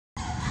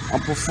I'm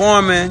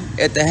performing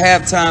at the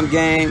halftime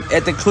game,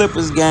 at the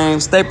Clippers game,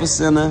 Staples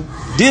Center,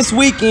 this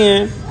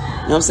weekend. You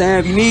know what I'm saying?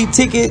 If you need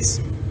tickets,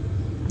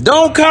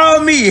 don't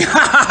call me.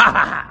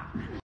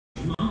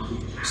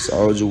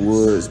 Soulja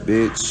Woods,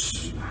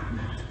 bitch.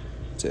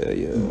 Tell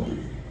ya.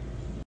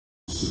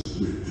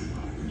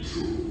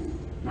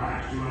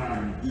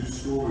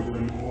 Destroy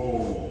them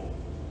all.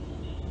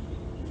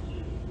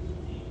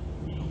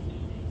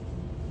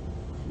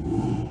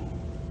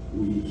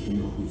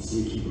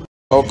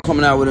 Oh,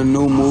 coming out with a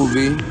new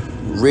movie,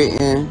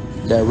 written,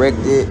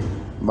 directed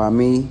by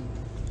me.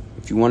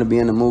 If you want to be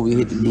in the movie,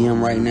 hit the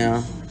DM right now.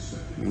 You know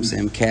what I'm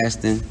saying? I'm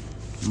casting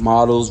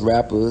models,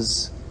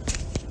 rappers,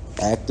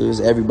 actors,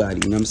 everybody.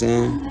 You know what I'm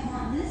saying?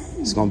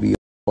 It's gonna be a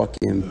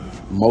fucking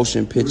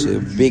motion picture,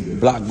 big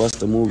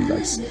blockbuster movie,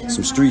 like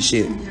some street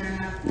shit. You know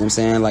what I'm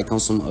saying? Like on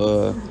some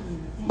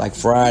like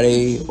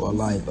Friday or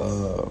like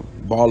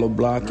Baller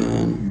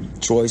Blocking,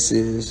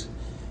 Choices.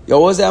 Yo,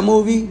 what's that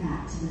movie?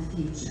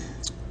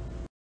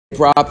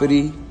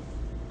 Property.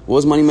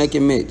 What's Money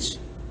Making Mitch?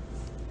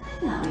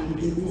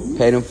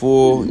 Paid in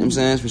Full. You know what I'm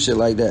saying? Some shit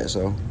like that.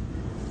 So,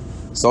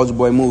 Soulja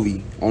Boy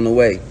movie on the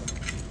way.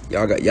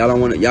 Y'all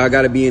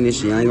gotta be in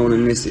this shit. I ain't gonna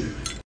miss it.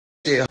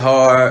 Shit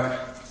hard.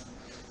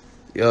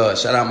 Yo,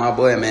 shout out my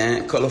boy,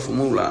 man. Colorful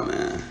Moolah,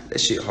 man. That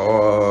shit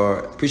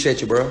hard.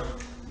 Appreciate you, bro.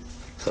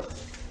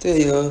 Tell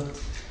ya.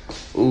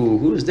 Ooh,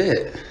 who is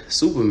that?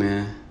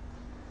 Superman.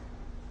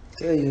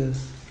 Tell ya.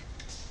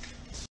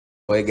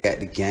 Boy got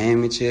the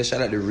game and chill.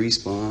 Shout out to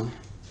Respawn.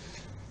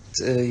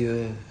 Tell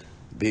ya.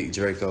 Big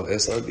Draco.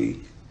 SOD.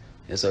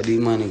 SOD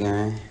money,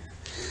 gang.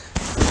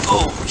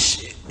 Oh,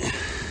 shit. You know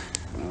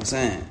what I'm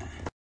saying?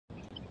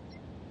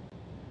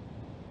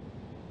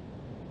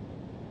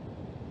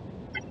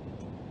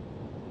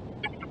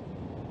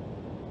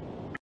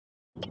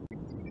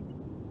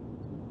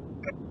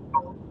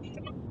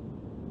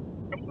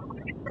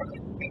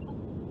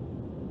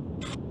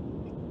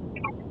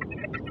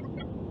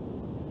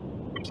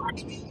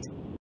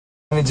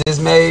 It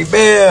just made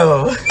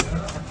bail.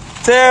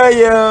 Tell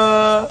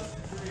ya.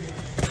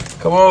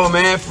 Come on,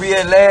 man. Free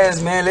at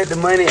last, man. Let the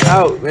money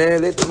out,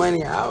 man. Let the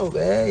money out,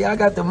 man. Y'all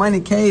got the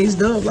money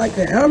caged up like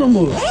an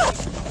animal.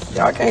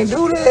 Y'all can't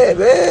do that,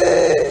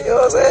 man. You know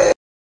what I'm saying?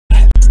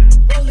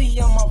 Really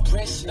on my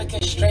wrist,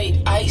 looking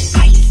straight ice.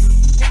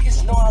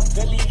 Niggas know I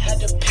really had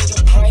to pay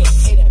the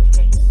price.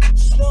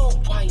 Snow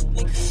white,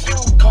 niggas so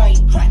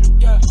white.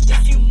 Yeah,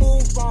 if you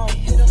move wrong,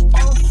 hit them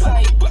on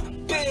sight.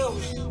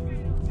 Bills.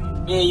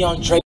 Me and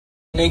Young Drake,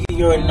 nigga,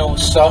 you already know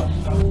what's up.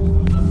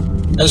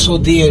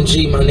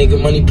 SODNG, my nigga,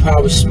 money,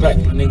 power, respect,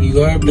 my nigga.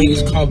 You heard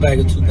biggest comeback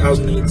in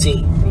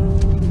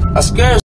 2018. I scared